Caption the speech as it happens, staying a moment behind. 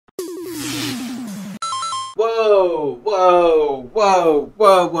Whoa, whoa, whoa,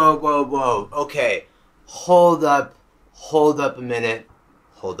 whoa, whoa, whoa, whoa. Okay, hold up a minute.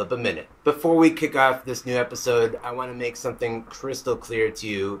 Before we kick off this new episode, I want to make something crystal clear to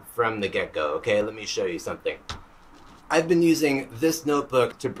you from the get-go, okay? Let me show you something. I've been using this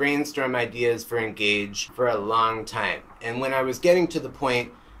notebook to brainstorm ideas for Engage for a long time. And when I was getting to the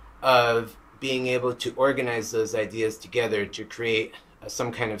point of being able to organize those ideas together to create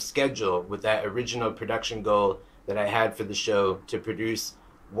some kind of schedule with that original production goal that I had for the show to produce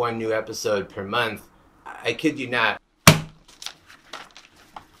one new episode per month, I kid you not,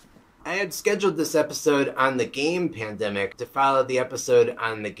 I had scheduled this episode on the game Pandemic to follow the episode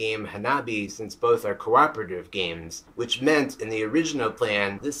on the game Hanabi, since both are cooperative games, which meant in the original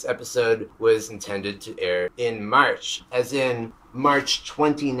plan, this episode was intended to air in March, as in March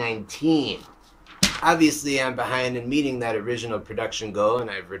 2019. Obviously, I'm behind in meeting that original production goal, and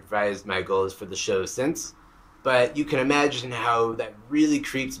I've revised my goals for the show since, but you can imagine how that really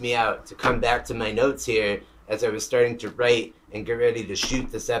creeps me out to come back to my notes here as I was starting to write and get ready to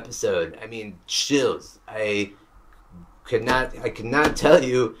shoot this episode. I mean, chills. I could not tell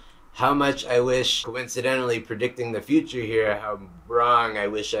you how much I wish, coincidentally predicting the future here, how wrong I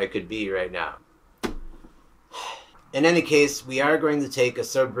wish I could be right now. In any case, we are going to take a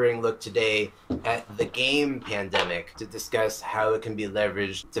sobering look today at the game Pandemic to discuss how it can be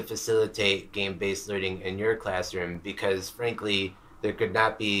leveraged to facilitate game-based learning in your classroom, because frankly, there could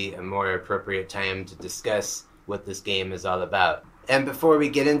not be a more appropriate time to discuss what this game is all about. And before we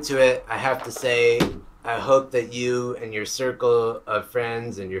get into it, I have to say, I hope that you and your circle of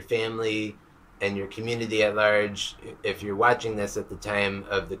friends and your family and your community at large, if you're watching this at the time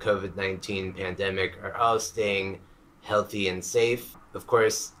of the COVID-19 pandemic, are all staying healthy and safe. Of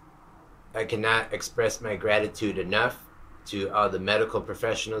course, I cannot express my gratitude enough to all the medical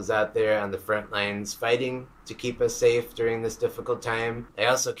professionals out there on the front lines fighting to keep us safe during this difficult time. I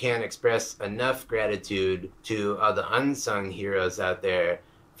also can't express enough gratitude to all the unsung heroes out there,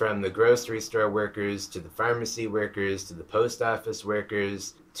 from the grocery store workers to the pharmacy workers to the post office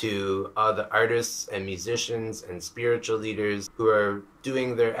workers to all the artists and musicians and spiritual leaders who are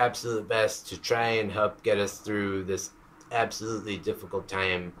doing their absolute best to try and help get us through this absolutely difficult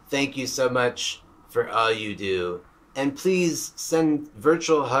time. Thank you so much for all you do. And please send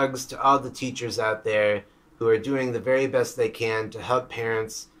virtual hugs to all the teachers out there who are doing the very best they can to help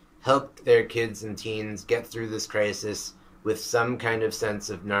parents help their kids and teens get through this crisis with some kind of sense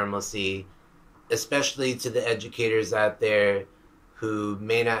of normalcy, especially to the educators out there who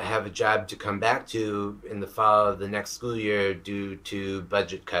may not have a job to come back to in the fall of the next school year due to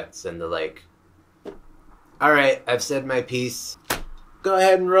budget cuts and the like. All right, I've said my piece. Go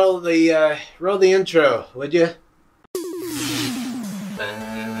ahead and roll the intro, would you?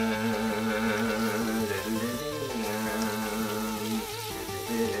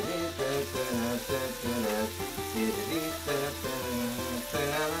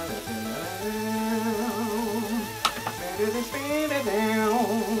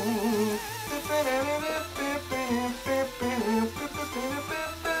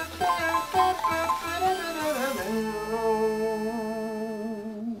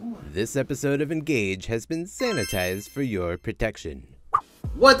 This episode of Engage has been sanitized for your protection.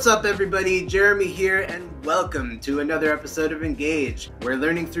 What's up, everybody? Jeremy here, and welcome to another episode of Engage, where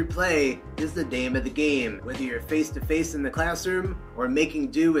learning through play is the name of the game, whether you're face-to-face in the classroom or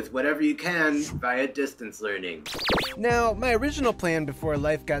making do with whatever you can via distance learning. Now, my original plan before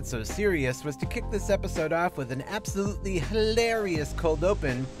life got so serious was to kick this episode off with an absolutely hilarious cold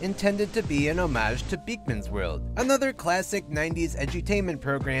open intended to be an homage to Beakman's World, another classic 90s edutainment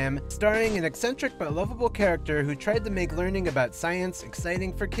program starring an eccentric but lovable character who tried to make learning about science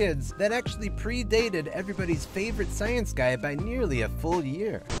exciting for kids that actually predated everybody's favorite science guy by nearly a full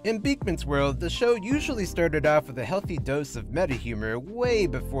year. In Beakman's World, the show usually started off with a healthy dose of meta-humor way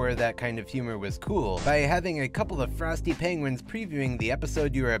before that kind of humor was cool, by having a couple of frosty penguins previewing the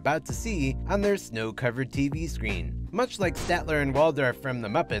episode you are about to see on their snow-covered TV screen. Much like Statler and Waldorf from The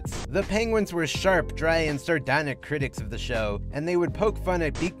Muppets, the penguins were sharp, dry, and sardonic critics of the show, and they would poke fun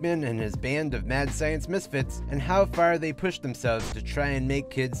at Beakman and his band of mad science misfits and how far they pushed themselves to try and make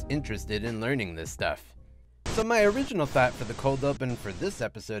kids interested in learning this stuff. So my original thought for the cold open for this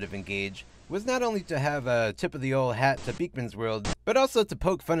episode of Engage was not only to have a tip of the old hat to Beakman's World, but also to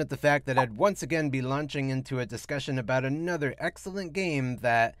poke fun at the fact that I'd once again be launching into a discussion about another excellent game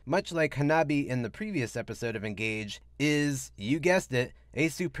that, much like Hanabi in the previous episode of Engage, is, you guessed it, a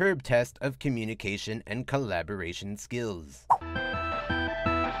superb test of communication and collaboration skills.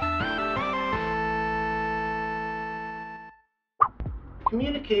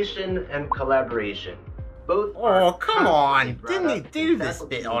 Communication and collaboration. Both Oh, come on! Didn't he do this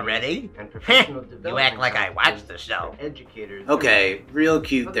bit already? You act like I watched the show. Okay, real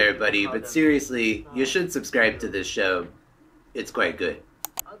cute there, buddy, but seriously, you should subscribe to this show. It's quite good.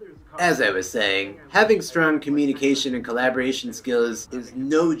 As I was saying, having strong communication and collaboration skills is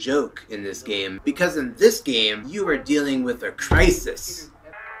no joke in this game, because in this game, you are dealing with a crisis.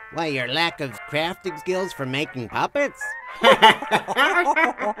 Why, your lack of crafting skills for making puppets?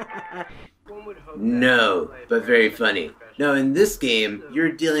 No, but very funny. No, in this game,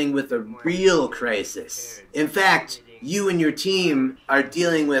 you're dealing with a real crisis. In fact, you and your team are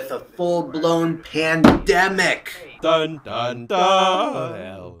dealing with a full-blown pandemic. Dun dun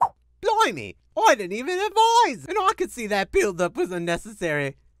dun! Blimey! I didn't even have eyes! And I could see that build-up was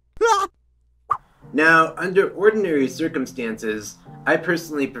unnecessary. Now, under ordinary circumstances, I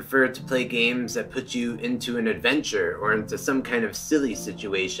personally prefer to play games that put you into an adventure or into some kind of silly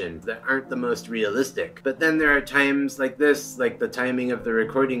situation that aren't the most realistic. But then there are times like this, like the timing of the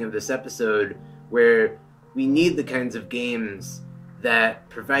recording of this episode, where we need the kinds of games that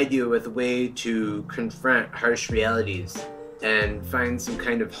provide you with a way to confront harsh realities and find some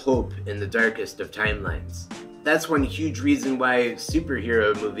kind of hope in the darkest of timelines. That's one huge reason why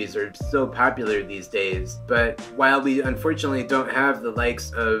superhero movies are so popular these days. But while we unfortunately don't have the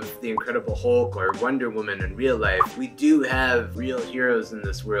likes of the Incredible Hulk or Wonder Woman in real life, we do have real heroes in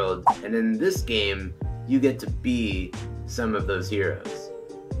this world. And in this game, you get to be some of those heroes.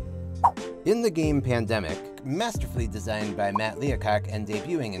 In the game Pandemic, masterfully designed by Matt Leacock and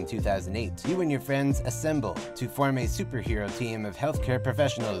debuting in 2008, you and your friends assemble to form a superhero team of healthcare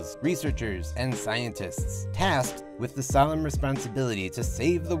professionals, researchers, and scientists, tasked with the solemn responsibility to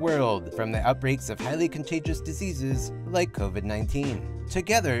save the world from the outbreaks of highly contagious diseases like COVID-19.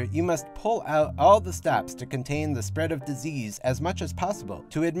 Together, you must pull out all the stops to contain the spread of disease as much as possible,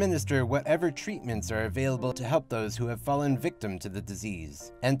 to administer whatever treatments are available to help those who have fallen victim to the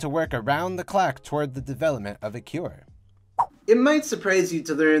disease, and to work around the clock toward the development of a cure. It might surprise you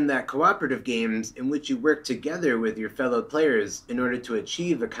to learn that cooperative games in which you work together with your fellow players in order to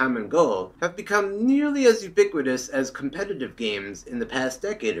achieve a common goal have become nearly as ubiquitous as competitive games in the past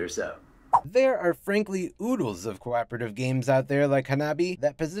decade or so. There are frankly oodles of cooperative games out there like Hanabi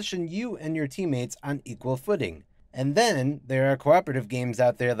that position you and your teammates on equal footing. And then there are cooperative games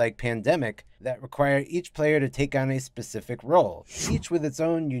out there like Pandemic that require each player to take on a specific role, each with its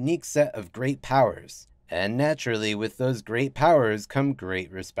own unique set of great powers. And naturally, with those great powers come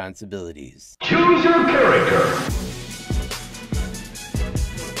great responsibilities. Choose your character.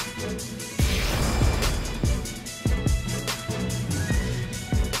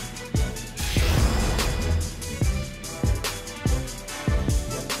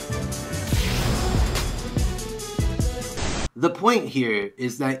 The point here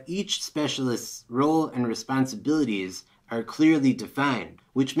is that each specialist's role and responsibilities are clearly defined,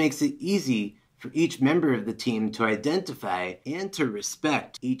 which makes it easy for each member of the team to identify and to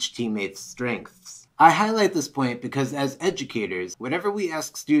respect each teammate's strengths. I highlight this point because as educators, whenever we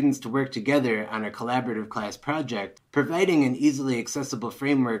ask students to work together on a collaborative class project, providing an easily accessible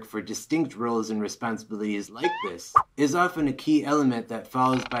framework for distinct roles and responsibilities like this is often a key element that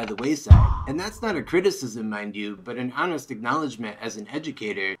falls by the wayside. And that's not a criticism, mind you, but an honest acknowledgement as an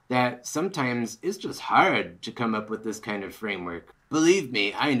educator that sometimes it's just hard to come up with this kind of framework. Believe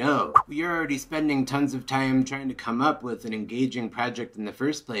me, I know. You're already spending tons of time trying to come up with an engaging project in the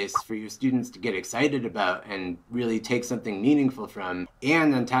first place for your students to get excited about and really take something meaningful from.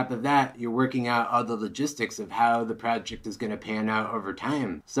 And on top of that, you're working out all the logistics of how the project is going to pan out over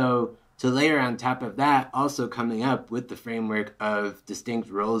time. So to layer on top of that, also coming up with the framework of distinct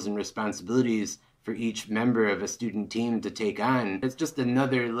roles and responsibilities for each member of a student team to take on, it's just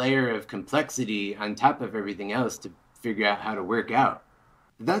another layer of complexity on top of everything else to figure out how to work out.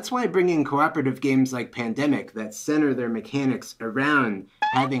 That's why bringing cooperative games like Pandemic that center their mechanics around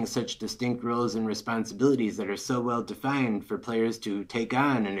having such distinct roles and responsibilities that are so well defined for players to take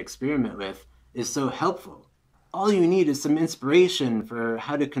on and experiment with is so helpful. All you need is some inspiration for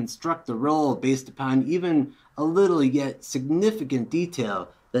how to construct the role based upon even a little yet significant detail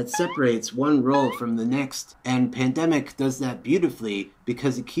that separates one role from the next. And Pandemic does that beautifully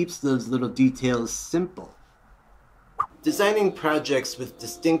because it keeps those little details simple. Designing projects with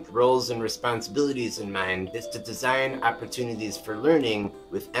distinct roles and responsibilities in mind is to design opportunities for learning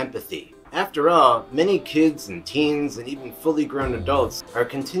with empathy. After all, many kids and teens and even fully grown adults are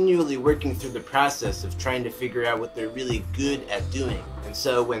continually working through the process of trying to figure out what they're really good at doing. And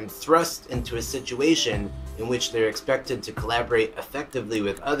so when thrust into a situation in which they're expected to collaborate effectively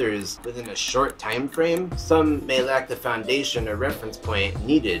with others within a short time frame, some may lack the foundation or reference point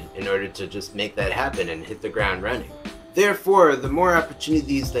needed in order to just make that happen and hit the ground running. Therefore, the more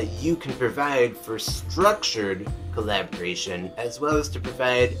opportunities that you can provide for structured collaboration, as well as to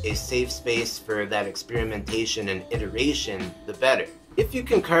provide a safe space for that experimentation and iteration, the better. If you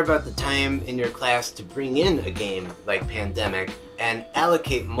can carve out the time in your class to bring in a game like Pandemic and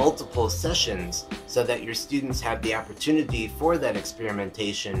allocate multiple sessions so that your students have the opportunity for that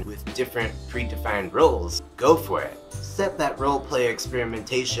experimentation with different predefined roles, go for it. Set that role-play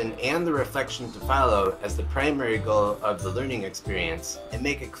experimentation and the reflection to follow as the primary goal of the learning experience, and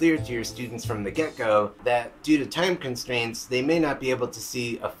make it clear to your students from the get-go that due to time constraints, they may not be able to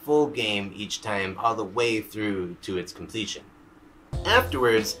see a full game each time all the way through to its completion.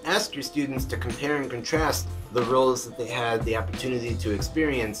 Afterwards, ask your students to compare and contrast the roles that they had the opportunity to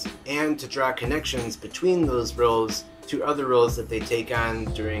experience and to draw connections between those roles to other roles that they take on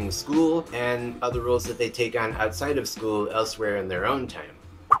during school and other roles that they take on outside of school elsewhere in their own time.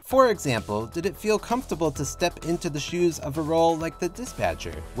 For example, did it feel comfortable to step into the shoes of a role like the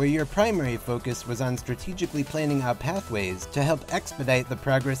dispatcher, where your primary focus was on strategically planning out pathways to help expedite the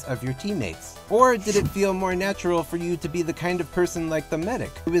progress of your teammates? Or did it feel more natural for you to be the kind of person like the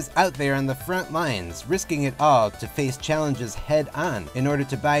medic, who is out there on the front lines, risking it all to face challenges head on in order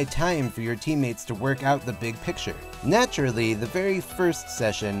to buy time for your teammates to work out the big picture? Naturally, the very first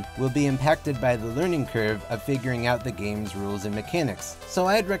session will be impacted by the learning curve of figuring out the game's rules and mechanics, so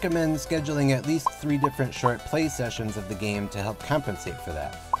I'd recommend scheduling at least 3 different short play sessions of the game to help compensate for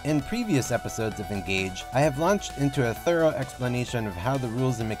that. In previous episodes of Engage, I have launched into a thorough explanation of how the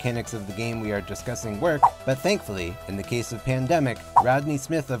rules and mechanics of the game we are discussing work, but thankfully, in the case of Pandemic, Rodney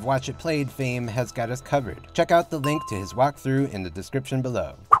Smith of Watch It Played fame has got us covered. Check out the link to his walkthrough in the description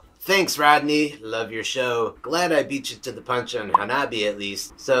below. Thanks, Rodney. Love your show. Glad I beat you to the punch on Hanabi at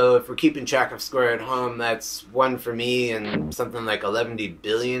least. So if we're keeping track of score at home, that's 1 for me and something like 11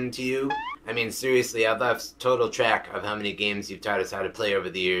 billion to you. I mean, seriously, I've lost total track of how many games you've taught us how to play over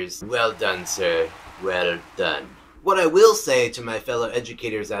the years. Well done, sir. Well done. What I will say to my fellow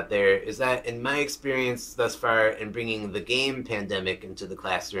educators out there is that in my experience thus far in bringing the game Pandemic into the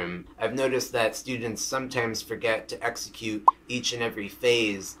classroom, I've noticed that students sometimes forget to execute each and every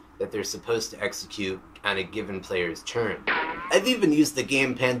phase that they're supposed to execute on a given player's turn. I've even used the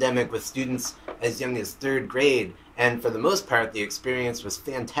game Pandemic with students as young as 3rd grade, and for the most part the experience was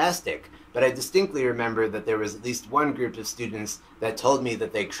fantastic, but I distinctly remember that there was at least one group of students that told me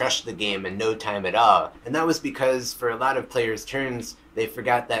that they crushed the game in no time at all, and that was because for a lot of players' turns they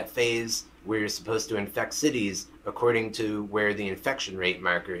forgot that phase where you're supposed to infect cities according to where the infection rate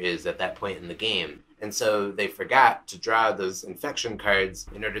marker is at that point in the game. And so they forgot to draw those infection cards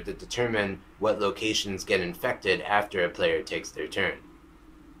in order to determine what locations get infected after a player takes their turn.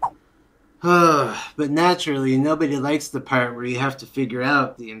 But naturally, nobody likes the part where you have to figure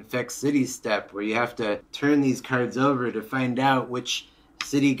out the infect city step, where you have to turn these cards over to find out which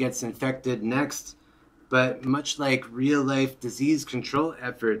city gets infected next. But much like real-life disease control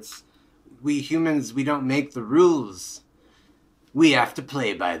efforts, we humans, we don't make the rules. We have to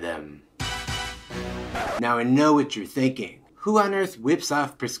play by them. Now I know what you're thinking. Who on earth whips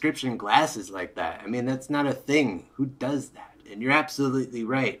off prescription glasses like that? I mean, that's not a thing. Who does that? And you're absolutely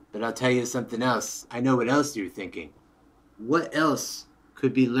right. But I'll tell you something else. I know what else you're thinking. What else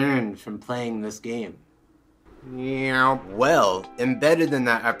could be learned from playing this game? Well, embedded in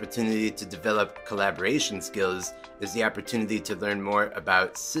that opportunity to develop collaboration skills is the opportunity to learn more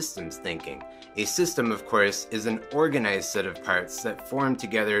about systems thinking. A system, of course, is an organized set of parts that form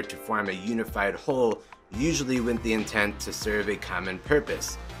together to form a unified whole, usually with the intent to serve a common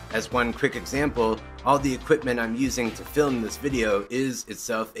purpose. As one quick example, all the equipment I'm using to film this video is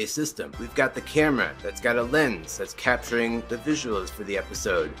itself a system. We've got the camera that's got a lens that's capturing the visuals for the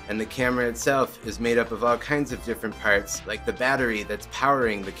episode, and the camera itself is made up of all kinds of different parts, like the battery that's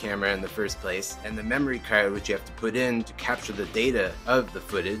powering the camera in the first place, and the memory card which you have to put in to capture the data of the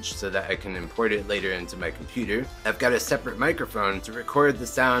footage so that I can import it later into my computer. I've got a separate microphone to record the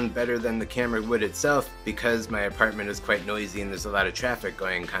sound better than the camera would itself because my apartment is quite noisy and there's a lot of traffic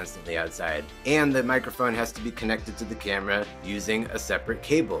going constantly outside. And the microphone has to be connected to the camera using a separate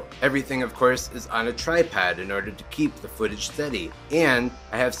cable. Everything, of course, is on a tripod in order to keep the footage steady. And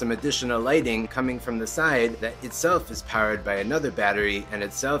I have some additional lighting coming from the side that itself is powered by another battery and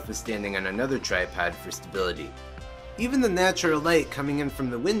itself is standing on another tripod for stability. Even the natural light coming in from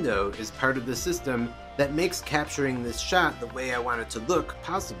the window is part of the system that makes capturing this shot the way I want it to look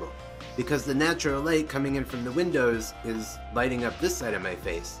possible. Because the natural light coming in from the windows is lighting up this side of my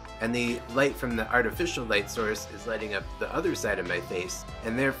face. and the light from the artificial light source is lighting up the other side of my face,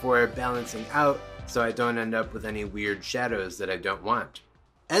 and therefore balancing out so I don't end up with any weird shadows that I don't want.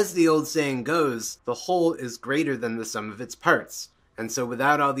 As the old saying goes, the whole is greater than the sum of its parts, and so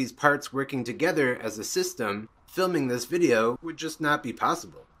without all these parts working together as a system, filming this video would just not be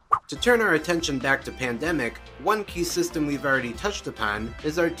possible. To turn our attention back to Pandemic, one key system we've already touched upon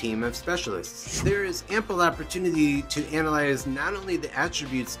is our team of specialists. There is ample opportunity to analyze not only the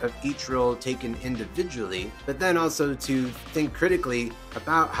attributes of each role taken individually, but then also to think critically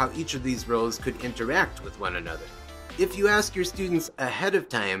about how each of these roles could interact with one another. If you ask your students ahead of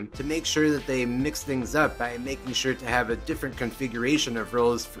time to make sure that they mix things up by making sure to have a different configuration of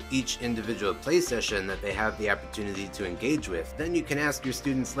roles for each individual play session that they have the opportunity to engage with, then you can ask your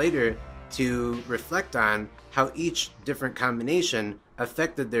students later to reflect on how each different combination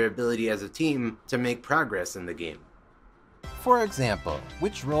affected their ability as a team to make progress in the game. For example,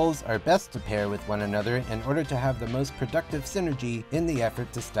 which roles are best to pair with one another in order to have the most productive synergy in the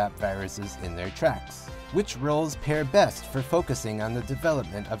effort to stop viruses in their tracks? Which roles pair best for focusing on the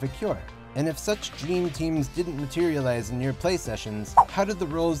development of a cure? And if such dream teams didn't materialize in your play sessions, how did the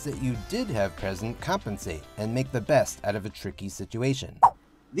roles that you did have present compensate and make the best out of a tricky situation?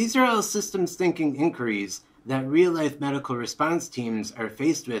 These are all systems thinking inquiries that real-life medical response teams are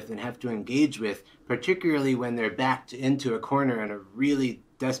faced with and have to engage with, particularly when they're backed into a corner in a really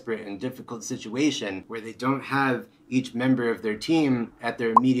desperate and difficult situation where they don't have each member of their team at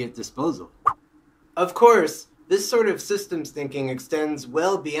their immediate disposal. Of course, this sort of systems thinking extends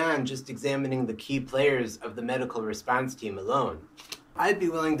well beyond just examining the key players of the medical response team alone. I'd be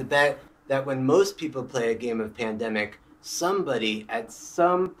willing to bet that when most people play a game of Pandemic, somebody at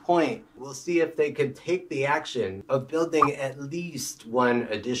some point will see if they could take the action of building at least one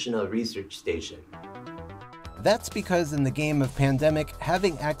additional research station. That's because in the game of Pandemic,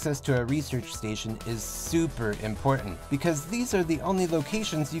 having access to a research station is super important, because these are the only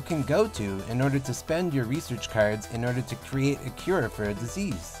locations you can go to in order to spend your research cards in order to create a cure for a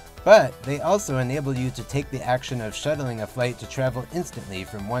disease. But they also enable you to take the action of shuttling a flight to travel instantly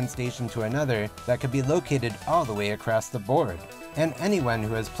from one station to another that could be located all the way across the board. And anyone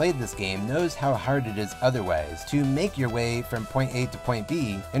who has played this game knows how hard it is otherwise to make your way from point A to point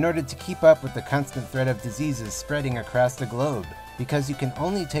B in order to keep up with the constant threat of diseases spreading across the globe, because you can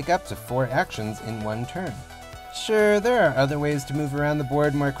only take up to 4 actions in one turn. Sure, there are other ways to move around the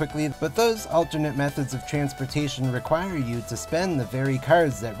board more quickly, but those alternate methods of transportation require you to spend the very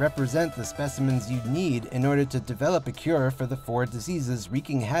cards that represent the specimens you need in order to develop a cure for the 4 diseases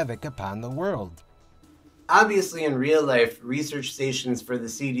wreaking havoc upon the world. Obviously, in real life, research stations for the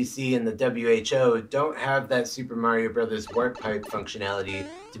CDC and the WHO don't have that Super Mario Bros. Warp Pipe functionality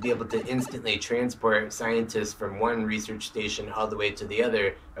to be able to instantly transport scientists from one research station all the way to the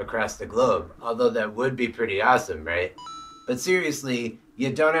other across the globe, although that would be pretty awesome, right? But seriously,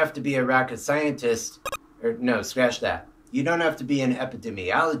 you don't have to be a rocket scientist, or no, scratch that. You don't have to be an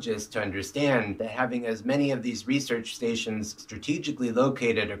epidemiologist to understand that having as many of these research stations strategically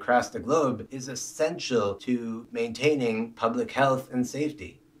located across the globe is essential to maintaining public health and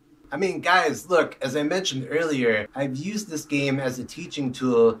safety. I mean, guys, look, as I mentioned earlier, I've used this game as a teaching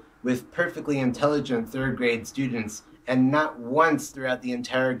tool with perfectly intelligent 3rd grade students, and not once throughout the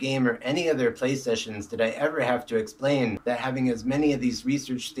entire game or any other play sessions did I ever have to explain that having as many of these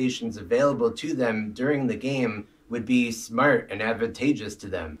research stations available to them during the game would be smart and advantageous to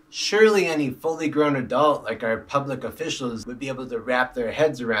them. Surely any fully grown adult like our public officials would be able to wrap their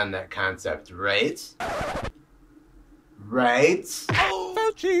heads around that concept, right? Right?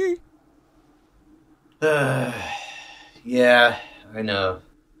 Fauci! Yeah, I know.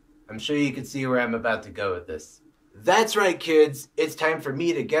 I'm sure you can see where I'm about to go with this. That's right, kids. It's time for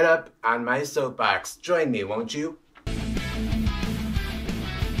me to get up on my soapbox. Join me, won't you?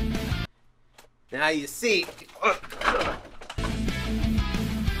 Now you see...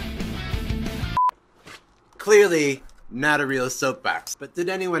 Clearly, not a real soapbox. But did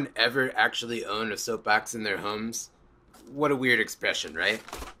anyone ever actually own a soapbox in their homes? What a weird expression, right?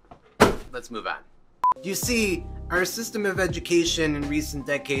 Let's move on. You see, our system of education in recent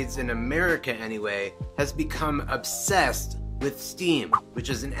decades, in America anyway, has become obsessed with STEAM,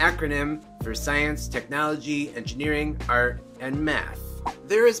 which is an acronym for science, technology, engineering, art, and math.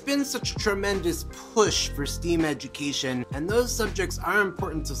 There has been such a tremendous push for STEAM education, and those subjects are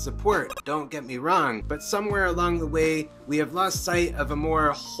important to support, don't get me wrong, but somewhere along the way, we have lost sight of a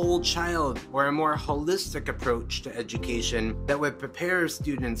more whole child or a more holistic approach to education that would prepare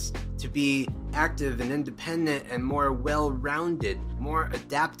students to be active and independent and more well-rounded, more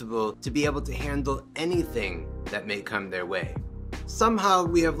adaptable to be able to handle anything that may come their way. Somehow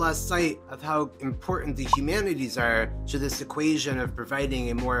we have lost sight of how important the humanities are to this equation of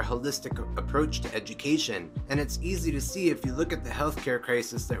providing a more holistic approach to education. And it's easy to see if you look at the healthcare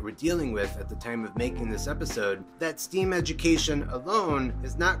crisis that we're dealing with at the time of making this episode, that STEAM education alone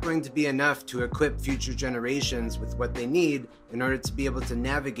is not going to be enough to equip future generations with what they need in order to be able to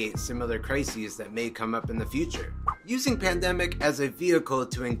navigate similar crises that may come up in the future. Using pandemic as a vehicle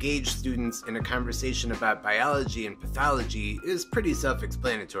to engage students in a conversation about biology and pathology is pretty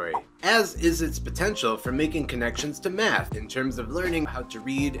self-explanatory, as is its potential for making connections to math in terms of learning how to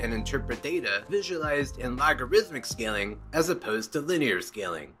read and interpret data visualized in logarithmic scaling as opposed to linear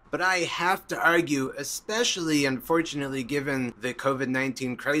scaling. But I have to argue, especially unfortunately given the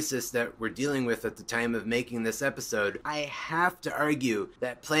COVID-19 crisis that we're dealing with at the time of making this episode, I have to argue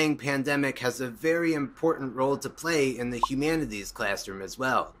that playing Pandemic has a very important role to play in the humanities classroom as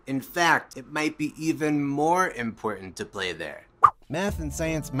well. In fact, it might be even more important to play there. Math and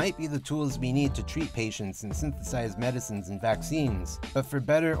science might be the tools we need to treat patients and synthesize medicines and vaccines, but for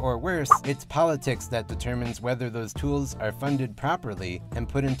better or worse, it's politics that determines whether those tools are funded properly and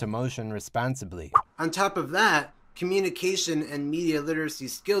put into motion responsibly. On top of that, communication and media literacy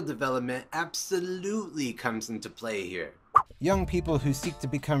skill development absolutely comes into play here. Young people who seek to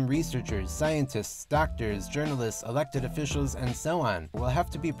become researchers, scientists, doctors, journalists, elected officials, and so on will have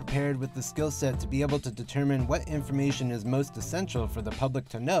to be prepared with the skill set to be able to determine what information is most essential for the public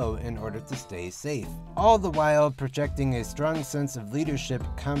to know in order to stay safe, all the while projecting a strong sense of leadership,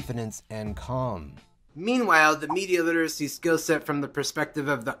 confidence, and calm. Meanwhile, the media literacy skill set from the perspective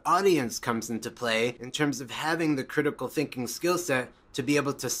of the audience comes into play in terms of having the critical thinking skill set to be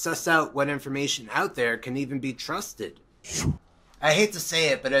able to suss out what information out there can even be trusted. I hate to say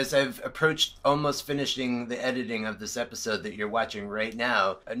it, but as I've approached almost finishing the editing of this episode that you're watching right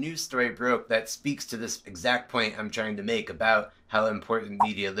now, a news story broke that speaks to this exact point I'm trying to make about how important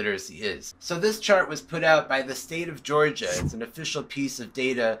media literacy is. So this chart was put out by the state of Georgia. It's an official piece of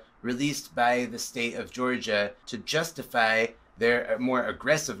data released by the state of Georgia to justify their more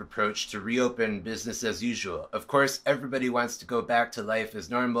aggressive approach to reopen business as usual. Of course, everybody wants to go back to life as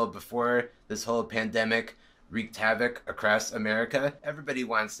normal before this whole pandemic wreaked havoc across America. Everybody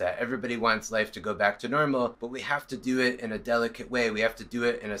wants that. Everybody wants life to go back to normal, but we have to do it in a delicate way. We have to do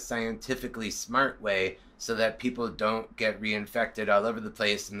it in a scientifically smart way so that people don't get reinfected all over the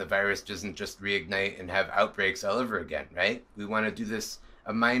place and the virus doesn't just reignite and have outbreaks all over again, right? We want to do this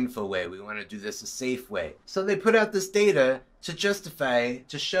a mindful way. We want to do this a safe way. So they put out this data to justify,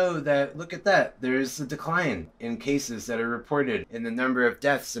 to show that, look at that, there's a decline in cases that are reported in the number of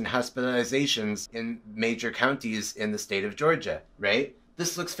deaths and hospitalizations in major counties in the state of Georgia, right?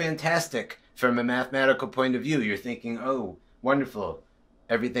 This looks fantastic from a mathematical point of view. You're thinking, oh, wonderful,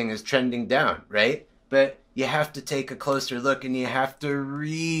 everything is trending down, right? But you have to take a closer look and you have to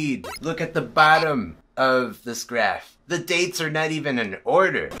read. Look at the bottom of this graph. The dates are not even in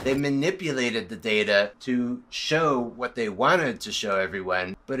order. They manipulated the data to show what they wanted to show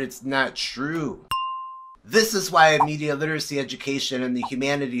everyone, but it's not true. This is why media literacy education and the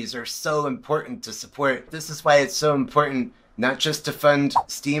humanities are so important to support. This is why it's so important not just to fund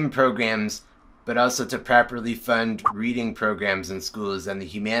STEAM programs, but also to properly fund reading programs in schools and the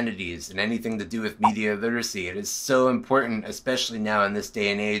humanities and anything to do with media literacy. It is so important, especially now in this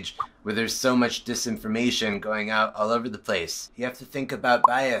day and age where there's so much disinformation going out all over the place. You have to think about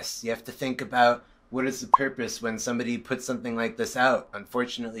bias. You have to think about what is the purpose when somebody puts something like this out.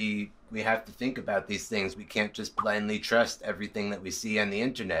 Unfortunately, we have to think about these things. We can't just blindly trust everything that we see on the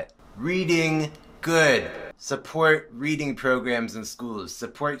internet. Reading good. Support reading programs in schools.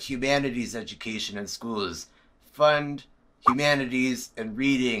 Support humanities education in schools. Fund humanities and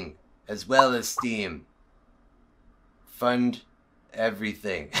reading as well as STEAM. Fund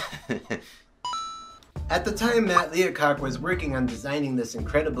everything. At the time Matt Leacock was working on designing this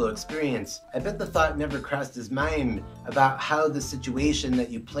incredible experience, I bet the thought never crossed his mind about how the situation that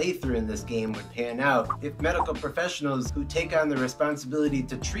you play through in this game would pan out if medical professionals who take on the responsibility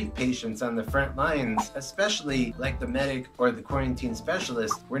to treat patients on the front lines, especially like the medic or the quarantine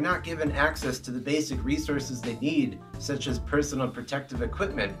specialist, were not given access to the basic resources they need, such as personal protective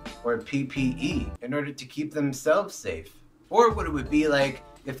equipment or PPE, in order to keep themselves safe. Or what it would be like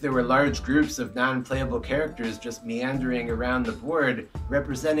if there were large groups of non-playable characters just meandering around the board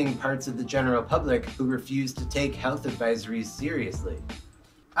representing parts of the general public who refuse to take health advisories seriously.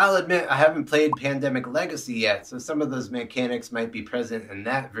 I'll admit I haven't played Pandemic Legacy yet, so some of those mechanics might be present in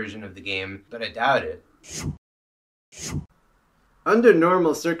that version of the game, but I doubt it. Under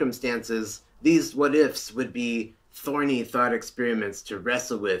normal circumstances, these what-ifs would be thorny thought experiments to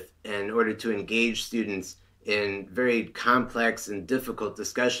wrestle with in order to engage students in very complex and difficult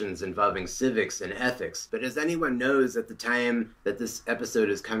discussions involving civics and ethics. But as anyone knows, at the time that this episode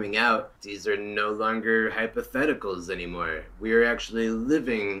is coming out, these are no longer hypotheticals anymore. We are actually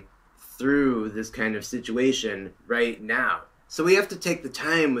living through this kind of situation right now. So we have to take the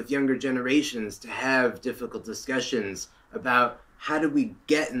time with younger generations to have difficult discussions about how did we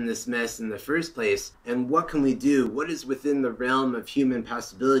get in this mess in the first place, and what can we do? What is within the realm of human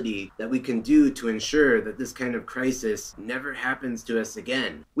possibility that we can do to ensure that this kind of crisis never happens to us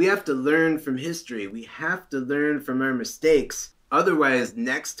again? We have to learn from history. We have to learn from our mistakes. Otherwise,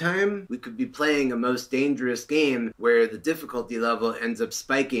 next time, we could be playing a most dangerous game where the difficulty level ends up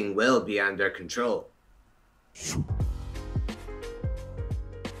spiking well beyond our control.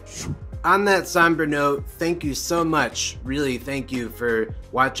 On that somber note, thank you so much. Really, thank you for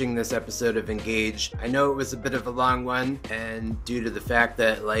watching this episode of Engage. I know it was a bit of a long one, and due to the fact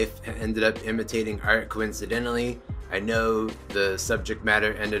that life ended up imitating art coincidentally, I know the subject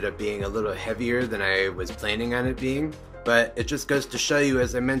matter ended up being a little heavier than I was planning on it being. But it just goes to show you,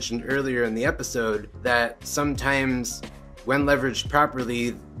 as I mentioned earlier in the episode, that sometimes when leveraged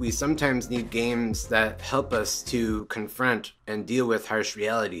properly, we sometimes need games that help us to confront and deal with harsh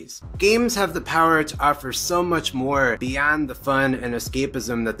realities. Games have the power to offer so much more beyond the fun and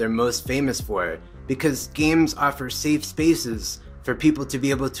escapism that they're most famous for, because games offer safe spaces for people to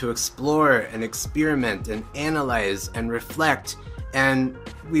be able to explore and experiment and analyze and reflect. And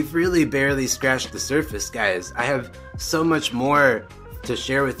we've really barely scratched the surface, guys. I have so much more to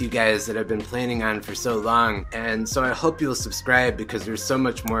share with you guys that I've been planning on for so long, and so I hope you'll subscribe because there's so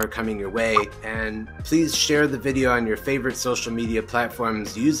much more coming your way. And please share the video on your favorite social media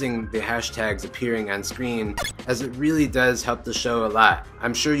platforms using the hashtags appearing on screen, as it really does help the show a lot.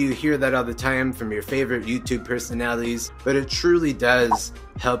 I'm sure you hear that all the time from your favorite YouTube personalities, but it truly does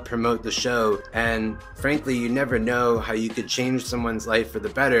help promote the show, and frankly, you never know how you could change someone's life for the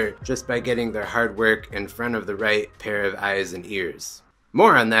better just by getting their hard work in front of the right pair of eyes and ears.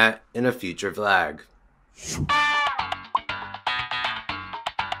 More on that in a future vlog.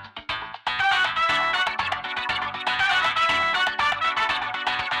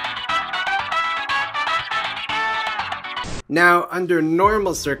 Now, under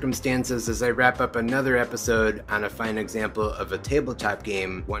normal circumstances, as I wrap up another episode on a fine example of a tabletop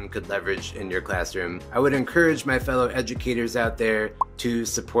game one could leverage in your classroom, I would encourage my fellow educators out there to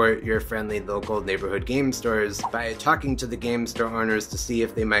support your friendly local neighborhood game stores by talking to the game store owners to see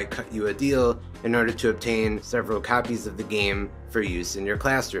if they might cut you a deal in order to obtain several copies of the game for use in your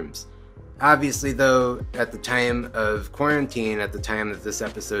classrooms. Obviously, though, at the time of quarantine, at the time that this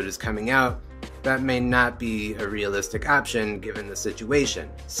episode is coming out, that may not be a realistic option given the situation.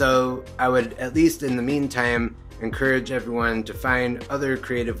 So I would, at least in the meantime, encourage everyone to find other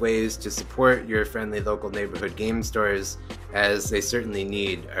creative ways to support your friendly local neighborhood game stores, as they certainly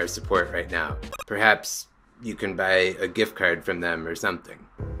need our support right now. Perhaps you can buy a gift card from them or something.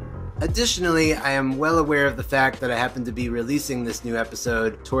 Additionally, I am well aware of the fact that I happen to be releasing this new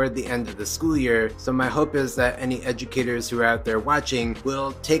episode toward the end of the school year, so my hope is that any educators who are out there watching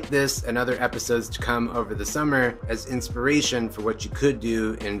will take this and other episodes to come over the summer as inspiration for what you could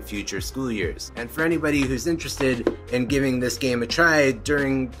do in future school years. And for anybody who's interested in giving this game a try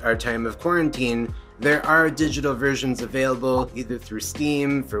during our time of quarantine, there are digital versions available either through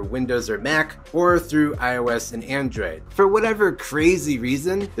Steam for Windows or Mac, or through iOS and Android. For whatever crazy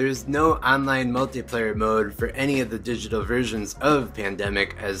reason, there's no online multiplayer mode for any of the digital versions of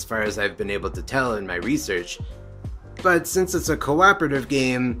Pandemic, as far as I've been able to tell in my research. But since it's a cooperative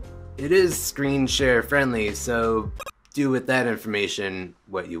game, it is screen share friendly, so do with that information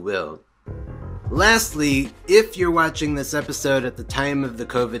what you will. Lastly, if you're watching this episode at the time of the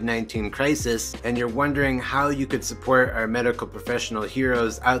COVID-19 crisis and you're wondering how you could support our medical professional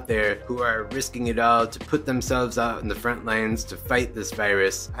heroes out there who are risking it all to put themselves out in the front lines to fight this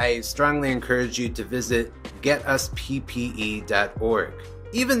virus, I strongly encourage you to visit getusppe.org.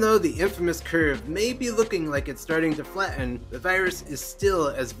 Even though the infamous curve may be looking like it's starting to flatten, the virus is still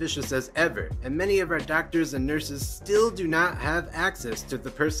as vicious as ever, and many of our doctors and nurses still do not have access to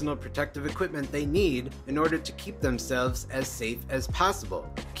the personal protective equipment they need in order to keep themselves as safe as possible.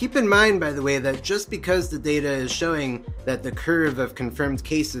 Keep in mind, by the way, that just because the data is showing that the curve of confirmed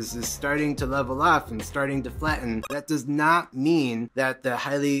cases is starting to level off and starting to flatten, that does not mean that the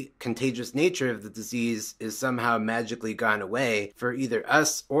highly contagious nature of the disease is somehow magically gone away for either us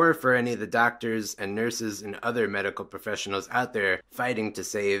or for any of the doctors and nurses and other medical professionals out there fighting to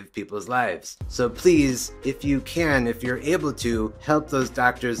save people's lives. So please, if you can, if you're able to, help those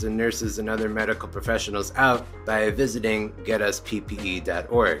doctors and nurses and other medical professionals out by visiting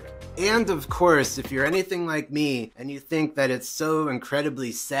getusppe.org. And of course, if you're anything like me and you think that it's so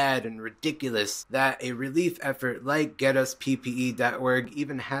incredibly sad and ridiculous that a relief effort like getusppe.org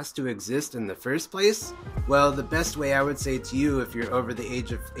even has to exist in the first place, well, the best way I would say to you if you're over the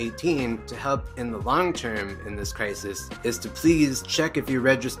age of 18 to help in the long term in this crisis is to please check if you're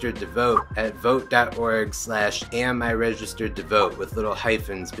registered to vote at vote.org/am I registered to vote with little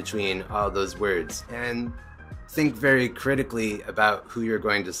hyphens between all those words. And think very critically about who you're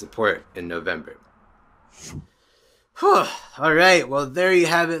going to support in November. Whew. All right, well, there you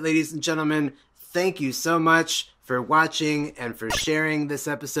have it, ladies and gentlemen. Thank you so much for watching and for sharing this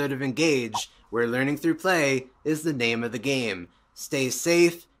episode of Engage, where learning through play is the name of the game. Stay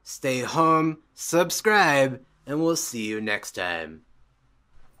safe, stay home, subscribe, and we'll see you next time.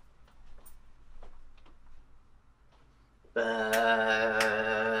 Ba